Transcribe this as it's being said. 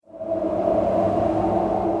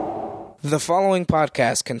The following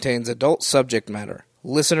podcast contains adult subject matter.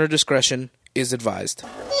 Listener discretion is advised.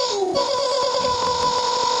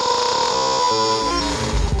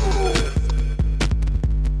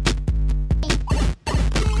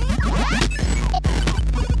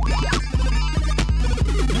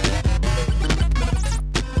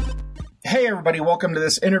 Hey everybody, welcome to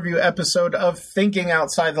this interview episode of Thinking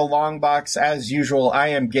Outside the Long Box. As usual, I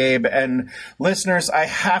am Gabe, and listeners, I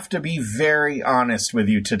have to be very honest with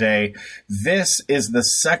you today. This is the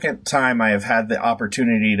second time I have had the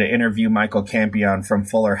opportunity to interview Michael Campion from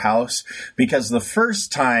Fuller House, because the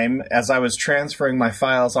first time, as I was transferring my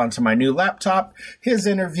files onto my new laptop, his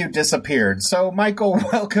interview disappeared. So, Michael,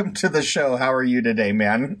 welcome to the show. How are you today,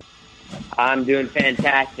 man? I'm doing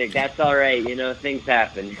fantastic. That's all right. You know, things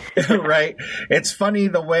happen. Right. It's funny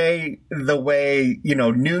the way,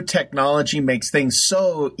 new technology makes things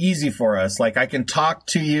so easy for us. Like, I can talk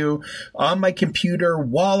to you on my computer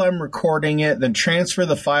while I'm recording it, then transfer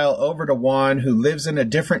the file over to Juan, who lives in a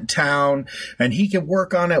different town, and he can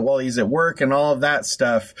work on it while he's at work and all of that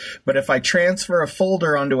stuff. But if I transfer a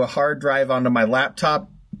folder onto a hard drive onto my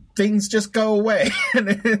laptop, things just go away.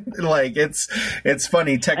 Like, it's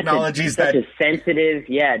funny. Technology's such a sensitive,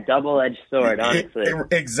 double-edged sword, honestly.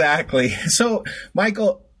 Exactly. So,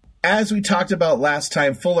 Michael, as we talked about last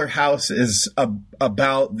time, Fuller House is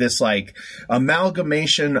about this, like,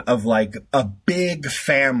 amalgamation of, like, a big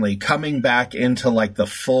family coming back into, like, the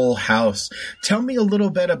full house. Tell me a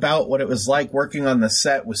little bit about what it was like working on the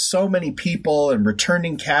set with so many people and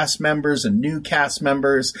returning cast members and new cast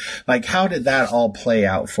members. Like, how did that all play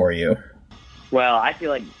out for you? Well, I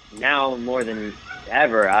feel like now more than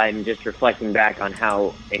ever, I'm just reflecting back on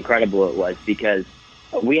how incredible it was, because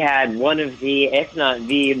we had one of the, if not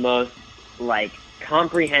the most, like,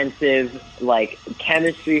 comprehensive, like,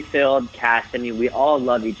 chemistry-filled cast. I mean, we all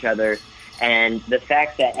love each other, and the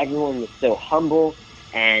fact that everyone was so humble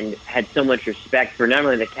and had so much respect for not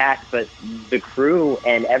only the cast, but the crew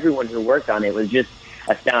and everyone who worked on it was just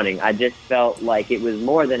astounding. I just felt like it was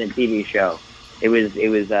more than a TV show. It was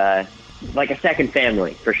like a second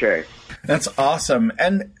family, for sure. That's awesome.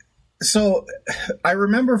 And so I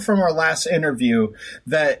remember from our last interview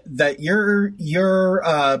that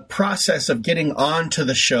your process of getting onto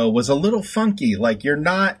the show was a little funky. Like, you're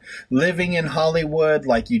not living in Hollywood,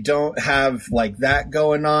 like, you don't have, like, that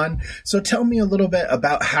going on. So tell me a little bit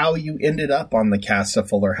about how you ended up on the cast of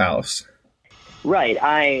Fuller House. Right.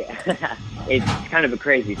 It's kind of a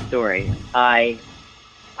crazy story. I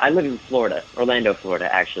live in Florida, Orlando,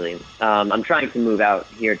 Florida, actually. I'm trying to move out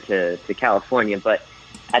here to California, but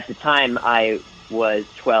at the time, I was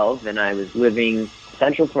 12, and I was living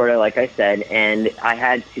Central Florida, like I said, and I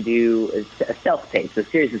had to do a self-tape, a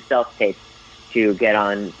series of self-tapes to get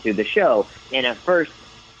on to the show. And at first,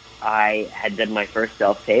 I had done my first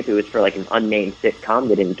self-tape. It was for, like, an unnamed sitcom.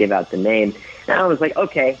 They didn't give out the name. And I was like,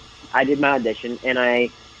 okay, I did my audition, and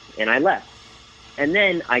I left. And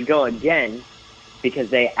then I go again because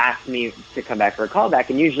they asked me to come back for a callback,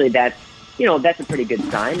 and usually that's a pretty good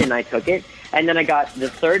sign, and I took it. And then I got the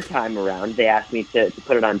third time around, they asked me to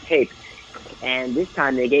put it on tape. And this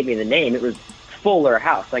time they gave me the name. It was Fuller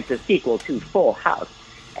House, like the sequel to Full House.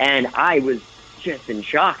 And I was just in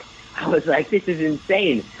shock. I was like, this is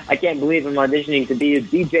insane. I can't believe I'm auditioning to be a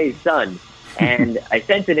DJ's son. And I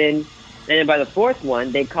sent it in. And then by the fourth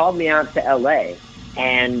one, they called me out to L.A.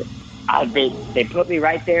 And they put me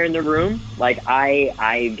right there in the room. Like,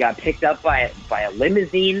 I got picked up by a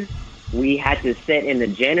limousine. We had to sit in the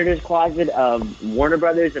janitor's closet of Warner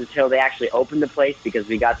Brothers until they actually opened the place, because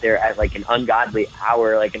we got there at, like, an ungodly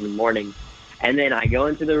hour, like, in the morning. And then I go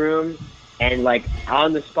into the room, and, like,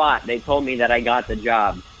 on the spot, they told me that I got the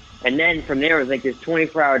job. And then from there, it was, like, this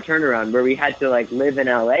 24-hour turnaround where we had to, like, live in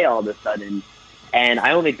L.A. all of a sudden. And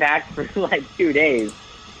I only packed for, like, 2 days.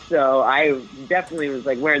 So I definitely was,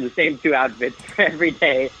 like, wearing the same 2 outfits every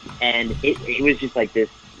day. And it was just like this.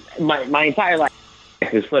 My entire life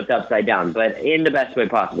was flipped upside down, but in the best way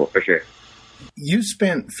possible, for sure. You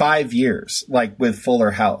spent 5 years, like, with Fuller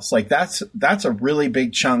House. Like, that's a really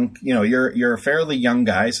big chunk. You know, you're a fairly young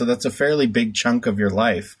guy, so that's a fairly big chunk of your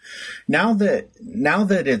life. Now that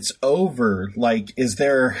it's over, like, is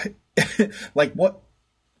there, like,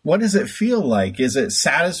 what does it feel like? Is it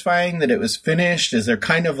satisfying that it was finished? Is there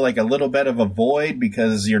kind of, like, a little bit of a void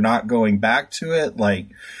because you're not going back to it? Like,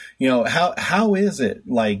 you know, how is it,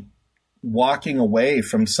 like, walking away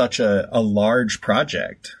from such a large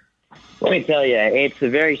project? Let me tell you, it's a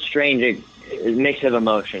very strange mix of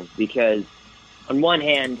emotions, because on one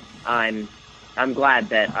hand, I'm glad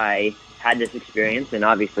that I had this experience, and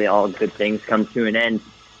obviously all good things come to an end.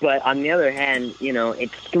 But on the other hand, you know,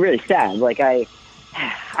 it's really sad. Like,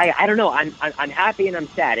 I don't know. I'm happy and I'm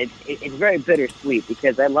sad. It's very bittersweet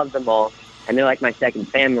because I love them all and they're like my second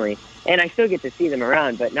family, and I still get to see them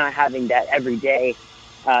around. But not having that every day,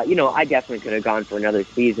 I definitely could have gone for another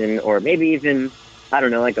season, or maybe even, I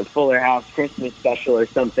don't know, like a Fuller House Christmas special or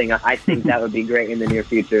something. I think that would be great in the near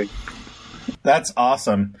future. That's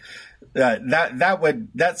awesome.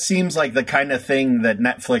 That seems like the kind of thing that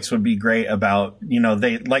Netflix would be great about.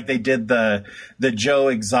 They did the Joe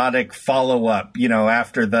Exotic follow up,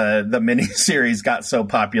 after the miniseries got so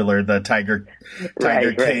popular, the Tiger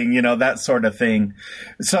King, that sort of thing.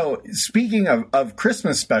 So speaking of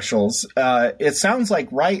Christmas specials, it sounds like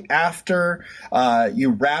right after you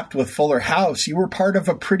wrapped with Fuller House, you were part of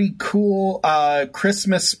a pretty cool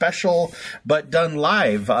Christmas special, but done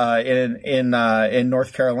live in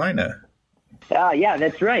North Carolina. Yeah,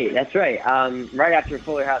 that's right. Right after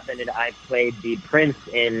Fuller House ended, I played the prince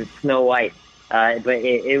in Snow White. But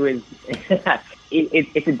it was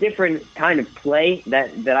it's a different kind of play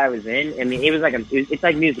that I was in. I mean, it was it's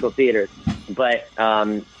like musical theater, but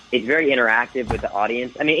it's very interactive with the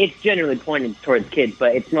audience. I mean, it's generally pointed towards kids,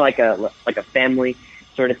 but it's more like a family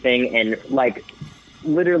sort of thing. And like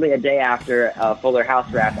literally a day after Fuller House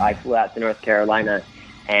wrapped, I flew out to North Carolina,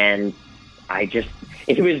 and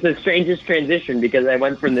it was the strangest transition because I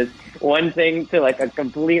went from this one thing to like a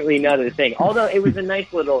completely another thing. Although it was a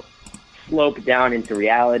nice little slope down into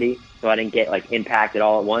reality, so I didn't get like impacted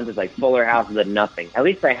all at once. It's like Fuller House was nothing. At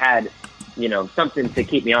least I had, something to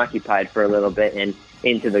keep me occupied for a little bit and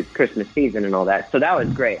into the Christmas season and all that. So that was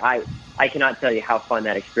great. I cannot tell you how fun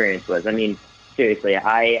that experience was. I mean, seriously,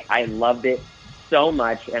 I loved it so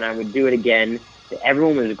much, and I would do it again.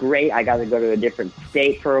 Everyone was great. I got to go to a different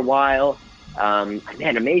state for a while. I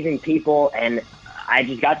met amazing people, and I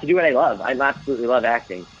just got to do what I love. I absolutely love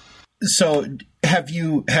acting. So have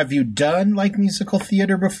you done like musical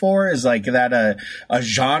theater before? Is like that a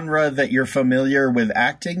genre that you're familiar with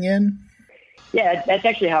acting in? Yeah, that's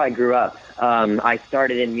actually how I grew up. I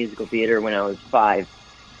started in musical theater when I was 5,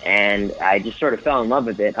 and I just sort of fell in love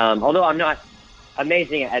with it. Although I'm not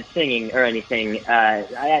amazing at singing or anything,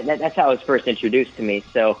 that's how it was first introduced to me.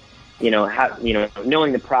 So,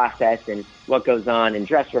 knowing the process and what goes on and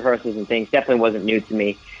dress rehearsals and things definitely wasn't new to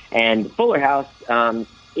me. And Fuller House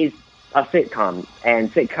is a sitcom,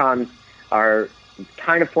 and sitcoms are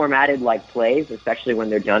kind of formatted like plays, especially when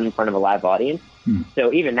they're done in front of a live audience.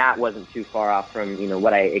 So even that wasn't too far off from,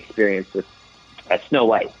 what I experienced with Snow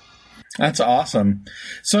White. That's awesome.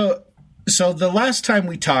 So the last time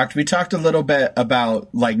we talked a little bit about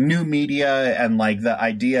like new media and like the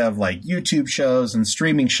idea of like YouTube shows and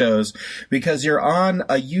streaming shows, because you're on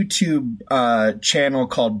a YouTube channel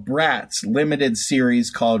called Bratz limited series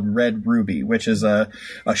called Red Ruby, which is a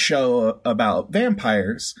show about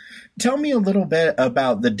vampires. Tell me a little bit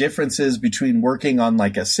about the differences between working on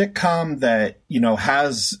like a sitcom that,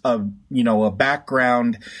 has a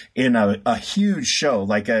background in a huge show,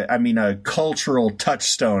 like a cultural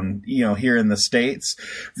touchstone, here in the States,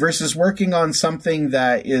 versus working on something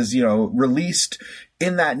that is, released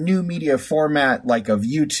in that new media format, like of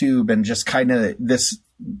YouTube, and just kind of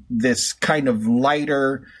this kind of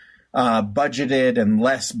lighter, budgeted and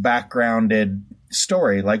less backgrounded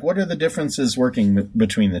story. Like, what are the differences working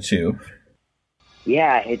between the two?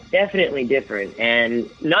 Yeah, it's definitely different, and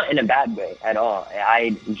not in a bad way at all.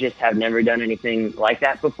 I just have never done anything like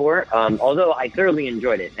that before, although I thoroughly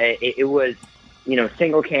enjoyed it. It was,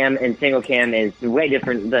 single cam, and single cam is way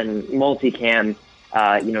different than multicam.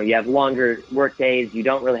 You have longer work days, you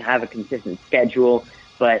don't really have a consistent schedule,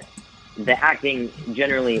 but the acting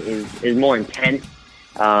generally is more intense.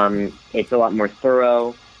 It's a lot more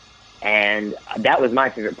thorough. And that was my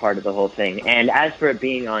favorite part of the whole thing. And as for it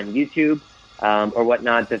being on YouTube or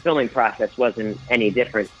whatnot, the filming process wasn't any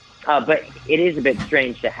different. But it is a bit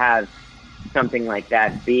strange to have something like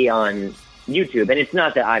that be on YouTube. And it's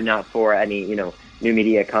not that I'm not for any, new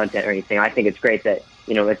media content or anything. I think it's great that,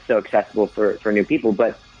 it's so accessible for new people.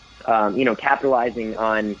 But, capitalizing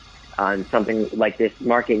on something like this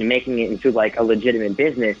market and making it into like a legitimate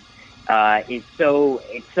business it's so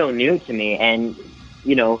new to me. And,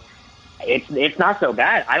 it's not so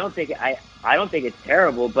bad. I don't think it's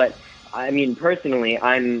terrible, but I mean, personally,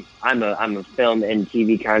 I'm a film and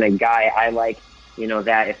TV kind of guy. I like,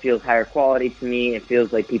 that it feels higher quality to me. It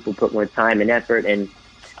feels like people put more time and effort, and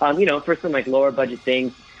for some like lower budget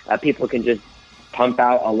things, people can just pump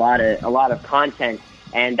out a lot of content,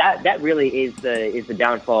 and that really is the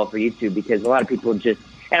downfall for YouTube, because a lot of people just,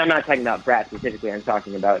 and I'm not talking about Bratz specifically, I'm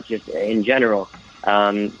talking about just in general,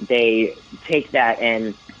 they take that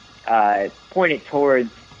and point it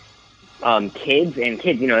towards kids, and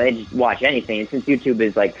kids, they just watch anything. And since YouTube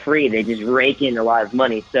is like free, they just rake in a lot of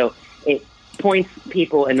money. So it points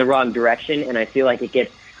people in the wrong direction, and I feel like it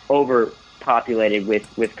gets overpopulated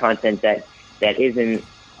with content that isn't.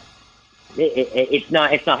 It's not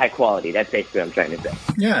high quality. That's basically what I'm trying to say.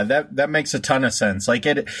 Yeah, that makes a ton of sense. Like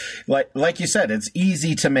you said, it's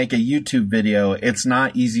easy to make a YouTube video. It's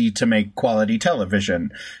not easy to make quality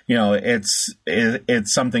television. It's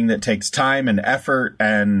something that takes time and effort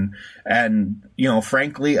and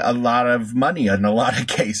frankly, a lot of money in a lot of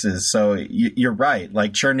cases. So you're right.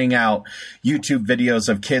 Like churning out YouTube videos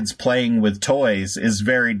of kids playing with toys is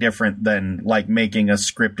very different than like making a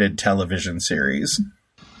scripted television series.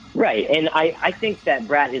 Right, and I think that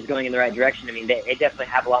Brat is going in the right direction. I mean, they definitely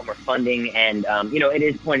have a lot more funding, and, it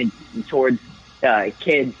is pointed towards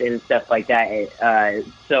kids and stuff like that.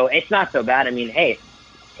 So it's not so bad. I mean, hey,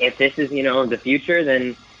 if this is, the future,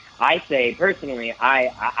 then I say, personally,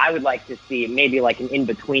 I would like to see maybe like an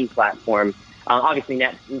in-between platform. Obviously,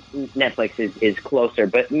 Netflix is closer,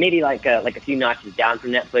 but maybe like a few notches down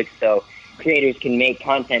from Netflix, so creators can make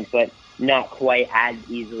content, but not quite as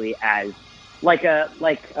easily as like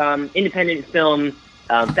independent film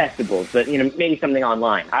festivals, but maybe something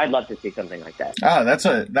online. I'd love to see something like that. Oh,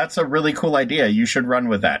 that's a really cool idea. You should run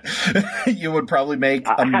with that. You would probably make.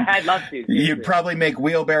 I'd love to. Seriously. You'd probably make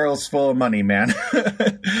wheelbarrows full of money, man.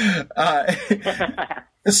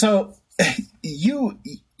 So you.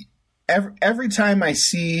 Every time I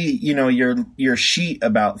see, your sheet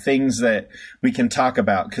about things that we can talk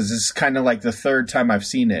about, because it's kind of like the third time I've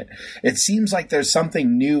seen it, it seems like there's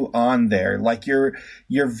something new on there. Like you're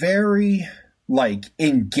very like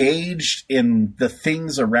engaged in the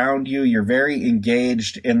things around you. You're very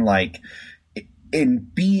engaged in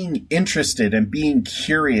being interested and being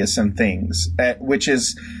curious in things, which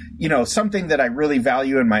is, something that I really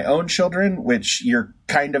value in my own children, which you're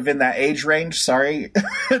kind of in that age range. Sorry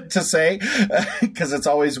to say, because it's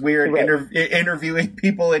always weird interviewing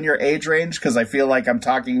people in your age range, because I feel like I'm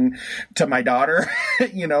talking to my daughter,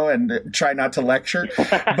 and try not to lecture.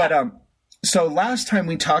 But so last time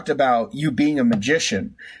we talked about you being a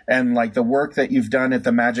magician and like the work that you've done at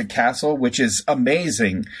the Magic Castle, which is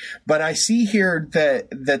amazing. But I see here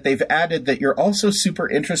that they've added that you're also super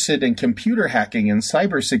interested in computer hacking and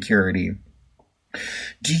cybersecurity.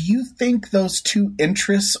 Do you think those two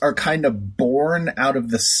interests are kind of born out of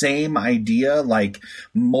the same idea, like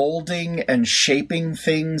molding and shaping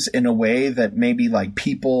things in a way that maybe like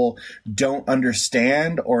people don't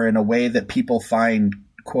understand, or in a way that people find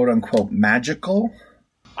quote unquote magical?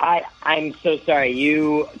 I'm so sorry.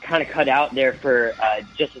 You kind of cut out there for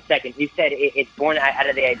just a second. You said it's born out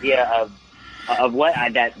of the idea of what?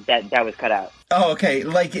 That was cut out. Oh, okay.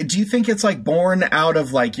 Like, do you think it's like born out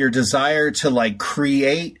of like your desire to like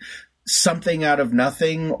create something out of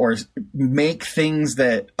nothing, or make things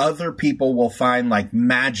that other people will find like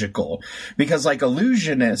magical? Because like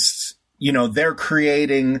illusionists, they're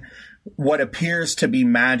creating what appears to be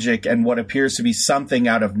magic and what appears to be something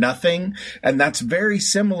out of nothing. And that's very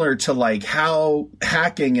similar to like how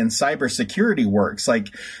hacking and cybersecurity works. Like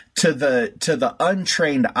to the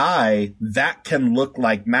untrained eye, that can look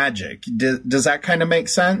like magic. Does that kind of make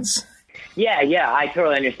sense? Yeah, I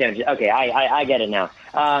totally understand. Okay, I get it now.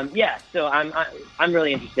 So I'm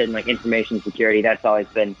really interested in like information security. That's always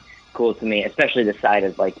been cool to me, especially the side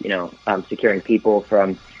of like, securing people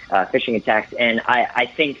from phishing attacks. And I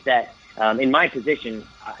think that in my position,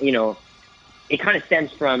 it kind of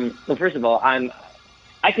stems from, well, first of all,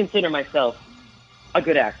 I consider myself a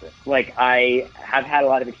good actor. Like, I have had a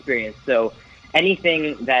lot of experience. So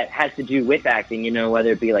anything that has to do with acting,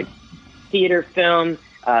 whether it be like theater, film,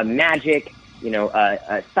 magic,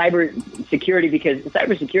 cyber security, because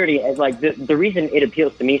cyber security is like the reason it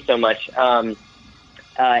appeals to me so much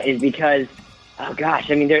is because, oh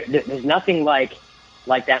gosh, I mean, there's nothing like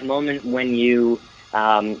that moment when you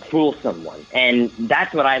fool someone. And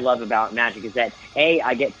that's what I love about magic, is that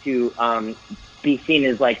I get to be seen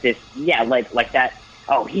as like this, like that,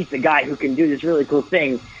 oh, he's the guy who can do this really cool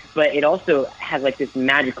thing, but it also has like this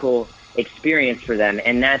magical experience for them,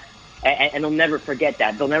 and they'll never forget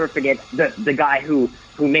that. They'll never forget the guy who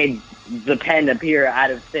made the pen appear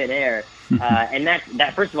out of thin air. And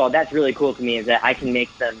that first of all, that's really cool to me, is that I can make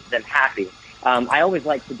them happy. I always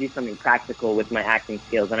like to do something practical with my acting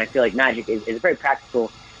skills, and I feel like magic is a very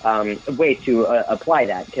practical way to apply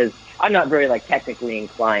that, because I'm not very like technically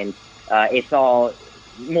inclined. It's all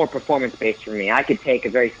more performance-based for me. I could take a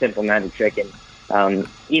very simple magic trick and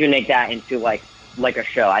even make that into like a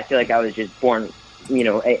show. I feel like I was just born,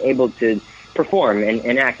 able to perform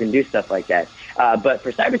and act and do stuff like that. But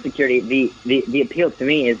for cybersecurity, the appeal to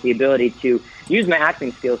me is the ability to use my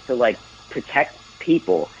acting skills to like protect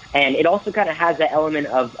people. And it also kind of has that element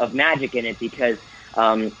of magic in it because,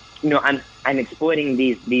 I'm exploiting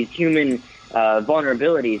these human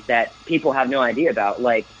vulnerabilities that people have no idea about.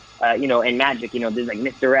 Like, in magic, there's like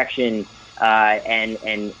misdirection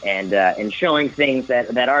and showing things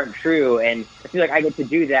that aren't true. And I feel like I get to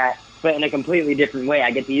do that, but in a completely different way.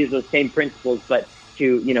 I get to use those same principles, but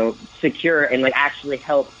to, secure and like actually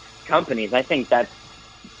help companies. I think that's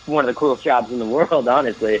one of the coolest jobs in the world,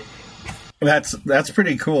 honestly. That's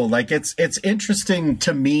pretty cool. Like it's interesting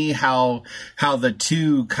to me how the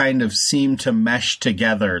two kind of seem to mesh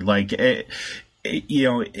together. Like it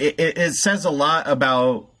says a lot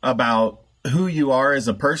about who you are as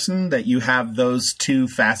a person that you have those two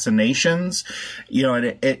fascinations.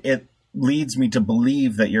 And it leads me to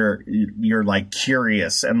believe that you're like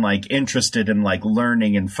curious and like interested in like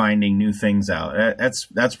learning and finding new things out.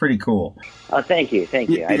 That's pretty cool. Oh, thank you. I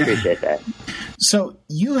appreciate that. So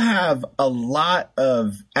you have a lot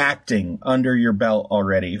of acting under your belt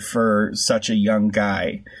already for such a young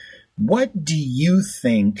guy. What do you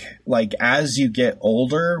think, like, as you get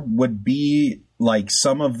older, would be like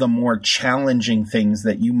some of the more challenging things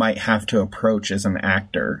that you might have to approach as an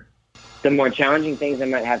actor? The more challenging things I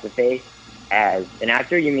might have to face as an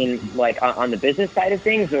actor, you mean like on the business side of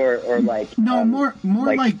things, or like more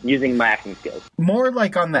like using my acting skills? More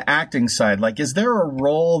like on the acting side. Like, is there a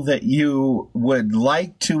role that you would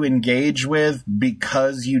like to engage with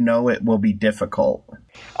because you know it will be difficult?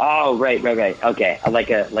 Oh, right. Okay, like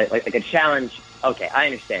a challenge. Okay, I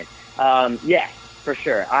understand. Yeah, for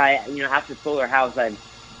sure. After Fuller House, I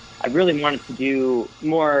really wanted to do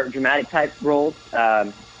more dramatic type roles.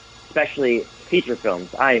 Especially feature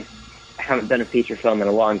films. I haven't done a feature film in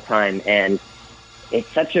a long time, and it's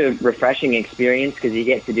such a refreshing experience because you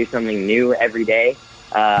get to do something new every day.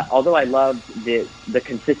 Although I love the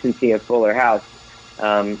consistency of Fuller House,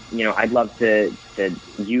 I'd love to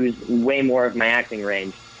use way more of my acting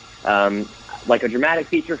range. Like a dramatic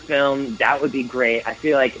feature film, that would be great. I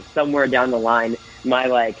feel like somewhere down the line, my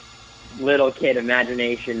like little kid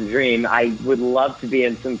imagination dream, I would love to be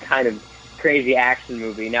in some kind of crazy action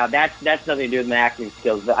movie. Now that's nothing to do with my acting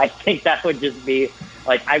skills, but I think that would just be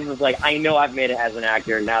like, I know I've made it as an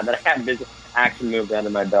actor now that I have this action movie under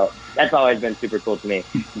my belt. That's always been super cool to me.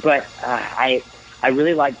 But I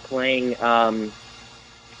really like playing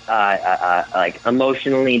like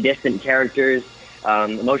emotionally distant characters,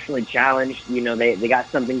 emotionally challenged. They got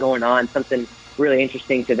something going on, something really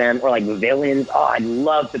interesting to them, or like villains. Oh, I'd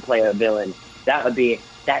love to play a villain.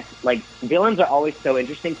 That's like, villains are always so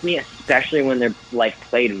interesting to me, especially when they're like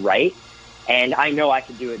played right. And I know I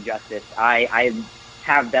could do it justice. I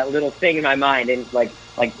have that little thing in my mind, and like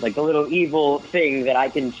the little evil thing that I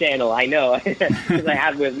can channel. I know because I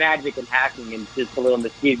have with magic and hacking, and just a little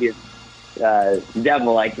mischievous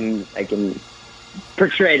devil I can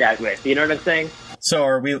portray that with. You know what I'm saying? So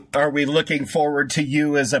are we looking forward to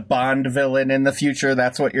you as a Bond villain in the future?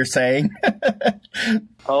 That's what you're saying?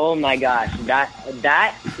 Oh my gosh,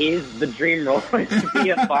 that is the dream role, to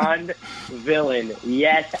be a Bond villain.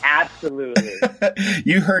 Yes, absolutely.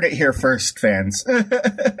 You heard it here first, fans. That's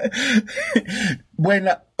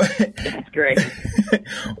great.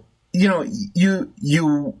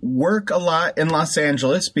 You work a lot in Los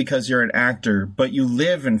Angeles because you're an actor, but you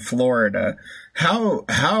live in Florida.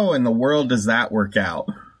 How in the world does that work out?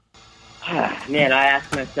 Man, I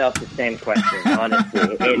ask myself the same question,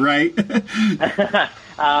 honestly. Right?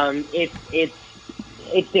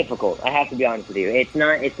 It's difficult. I have to be honest with you.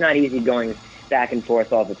 It's not easy going back and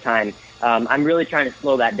forth all the time. I'm really trying to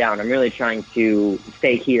slow that down. I'm really trying to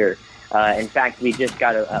stay here. In fact, we just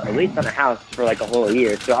got a lease on a house for like a whole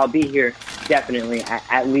year, so I'll be here definitely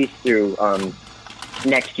at least through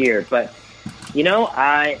next year. But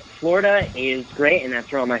Florida is great, and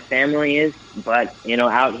that's where all my family is. But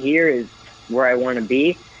out here is where I want to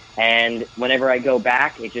be, and whenever I go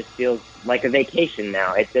back, it just feels like a vacation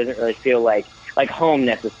now. It doesn't really feel like home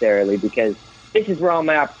necessarily, because this is where all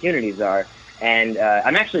my opportunities are. And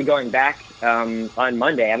I'm actually going back on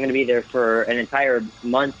Monday. I'm going to be there for an entire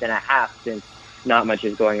month and a half, since not much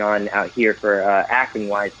is going on out here for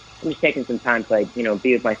acting-wise. I'm just taking some time to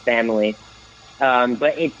be with my family.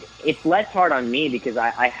 But it's less hard on me because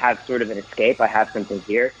I have sort of an escape. I have something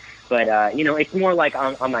here. But, it's more like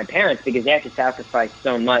on my parents, because they have to sacrifice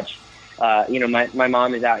so much. My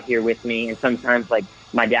mom is out here with me, and sometimes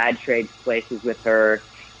my dad trades places with her.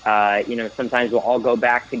 Sometimes we'll all go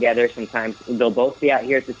back together. Sometimes they'll both be out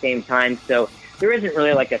here at the same time. So there isn't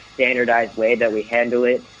really a standardized way that we handle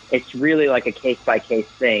it. It's really a case-by-case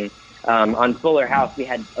thing. On Fuller House, we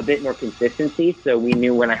had a bit more consistency, so we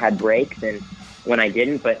knew when I had breaks and when I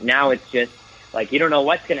didn't. But now it's just like, you don't know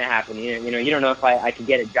what's going to happen. You know, you don't know if I could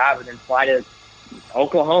get a job and then fly to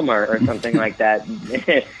Oklahoma or something like that.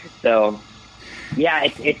 So, yeah,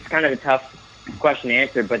 it's kind of a tough question to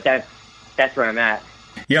answer, but that's where I'm at.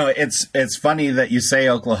 You know, it's funny that you say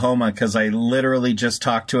Oklahoma, because I literally just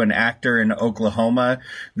talked to an actor in Oklahoma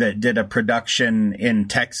that did a production in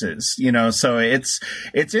Texas, you know, so it's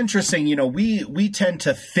interesting. You know, we tend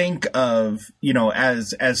to think of, you know,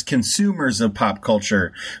 as consumers of pop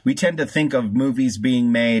culture, we tend to think of movies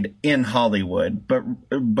being made in Hollywood,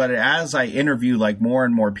 but as I interview like more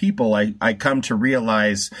and more people, I come to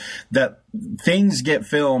realize that things get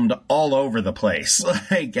filmed all over the place.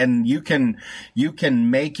 Like, and you can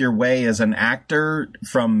make your way as an actor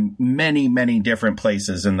from many, many different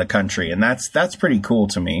places in the country. And that's pretty cool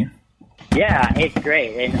to me. Yeah, it's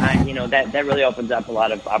great. And you know, that really opens up a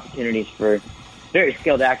lot of opportunities for very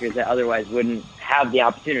skilled actors that otherwise wouldn't have the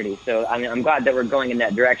opportunity. So I mean, I'm glad that we're going in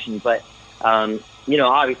that direction, but you know,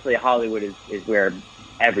 obviously Hollywood is where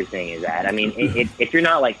everything is at. I mean, if you're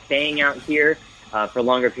not like staying out here for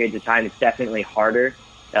longer periods of time, it's definitely harder,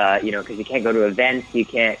 you know, because you can't go to events, you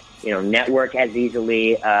can't, you know, network as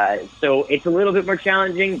easily. So it's a little bit more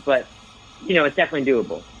challenging, but, you know, it's definitely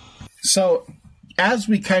doable. So as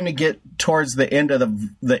we kind of get towards the end of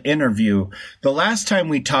the interview, the last time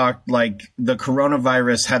we talked, like, the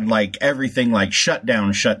coronavirus had like everything like shut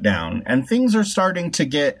down, and things are starting to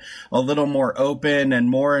get a little more open, and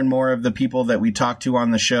more of the people that we talk to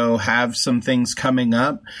on the show have some things coming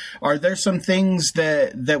up. Are there some things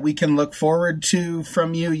that we can look forward to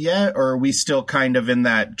from you yet, or are we still kind of in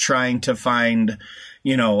that trying to find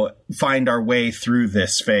our way through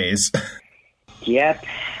this phase? Yep,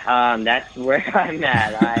 that's where I'm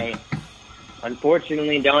at. I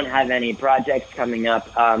unfortunately don't have any projects coming up.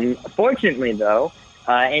 Fortunately, though,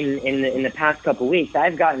 in the past couple weeks,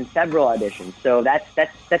 I've gotten several auditions, so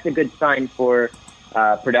that's a good sign for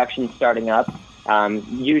production starting up.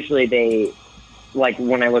 Usually, they, like,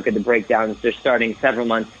 when I look at the breakdowns, they're starting several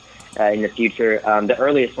months in the future. The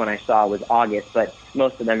earliest one I saw was August, but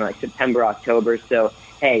most of them are like September, October. So,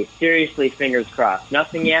 hey, seriously, fingers crossed.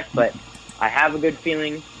 Nothing yet, but I have a good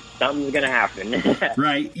feeling something's going to happen.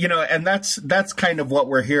 Right. You know, and that's kind of what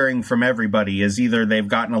we're hearing from everybody, is either they've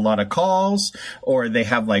gotten a lot of calls or they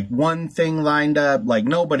have like one thing lined up. Like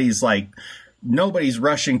nobody's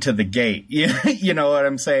rushing to the gate. You know what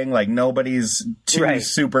I'm saying? Like nobody's too right.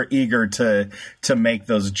 super eager to make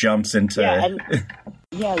those jumps into.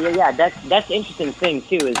 Yeah. That's the interesting thing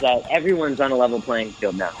too, is that everyone's on a level playing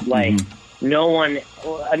field now. Like, no one,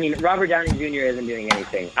 I mean, Robert Downey Jr. isn't doing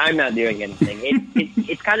anything. I'm not doing anything.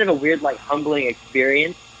 It's kind of a weird, like, humbling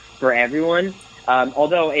experience for everyone.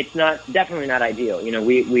 Although it's definitely not ideal. You know,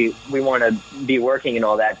 we want to be working and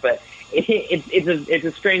all that, but it's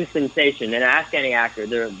a strange sensation. And ask any actor,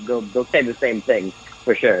 they'll say the same thing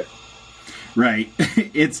for sure. Right.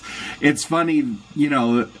 It's funny, you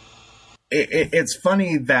know. It's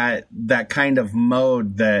funny that kind of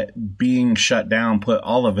mode that being shut down put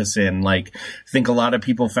all of us in. Like, I think a lot of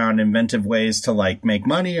people found inventive ways to like make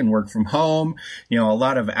money and work from home. You know, a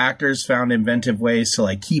lot of actors found inventive ways to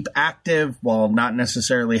like keep active while not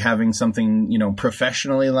necessarily having something, you know,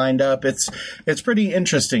 professionally lined up. It's pretty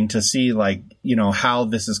interesting to see, like, you know, how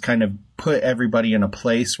this has kind of put everybody in a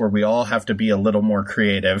place where we all have to be a little more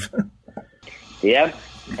creative. Yep.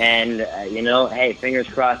 And, you know, hey, fingers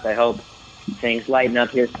crossed. I hope things lighten up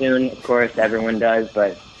here soon. Of course, everyone does,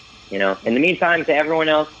 but, you know, in the meantime, to everyone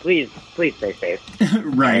else, please stay safe.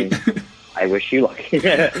 Right. And I wish you luck.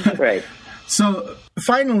 Right. So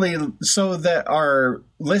finally, so that our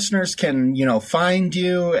listeners can, you know, find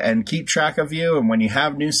you and keep track of you, and when you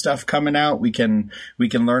have new stuff coming out, we can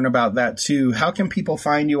learn about that too. How can people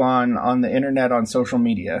find you on the internet, on social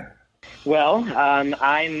media? Well,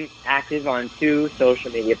 I'm active on 2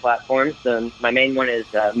 social media platforms. My main one is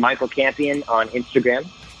Michael Campion on Instagram,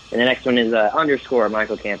 and the next one is _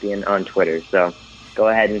 Michael Campion on Twitter. So go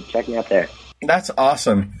ahead and check me out there. That's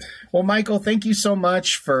awesome. Well, Michael, thank you so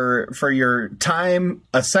much for your time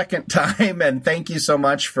a second time, and thank you so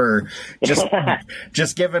much for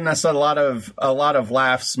just giving us a lot of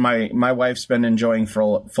laughs. My wife's been enjoying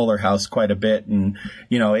Fuller House quite a bit, and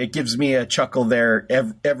you know, it gives me a chuckle there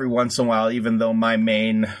every once in a while, even though my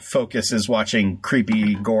main focus is watching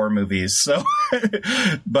creepy gore movies. So,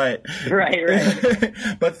 but right.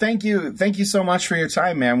 But thank you so much for your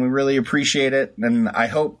time, man. We really appreciate it, and I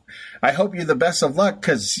hope you're the best of luck,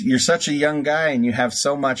 because you're such a young guy and you have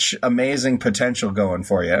so much amazing potential going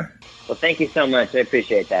for you. Well, thank you so much. I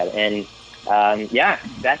appreciate that. And, yeah,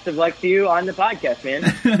 best of luck to you on the podcast,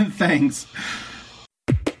 man. Thanks.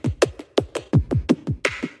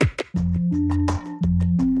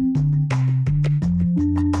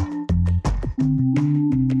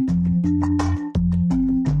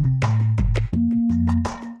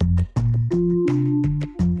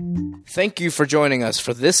 Thank you for joining us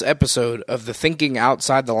for this episode of the Thinking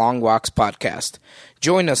Outside the Long Box podcast.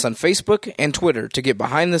 Join us on Facebook and Twitter to get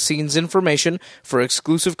behind-the-scenes information for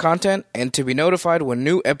exclusive content and to be notified when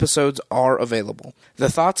new episodes are available. The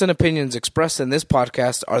thoughts and opinions expressed in this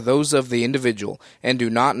podcast are those of the individual and do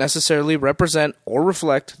not necessarily represent or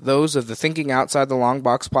reflect those of the Thinking Outside the Long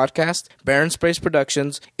Box podcast, Barren Space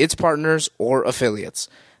Productions, its partners, or affiliates.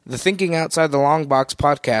 The Thinking Outside the Long Box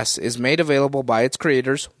podcast is made available by its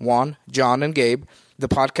creators, Juan, John, and Gabe. The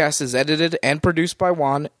podcast is edited and produced by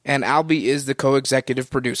Juan, and Albie is the co-executive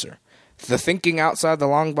producer. The Thinking Outside the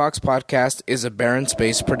Long Box podcast is a Barren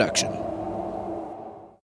Space production.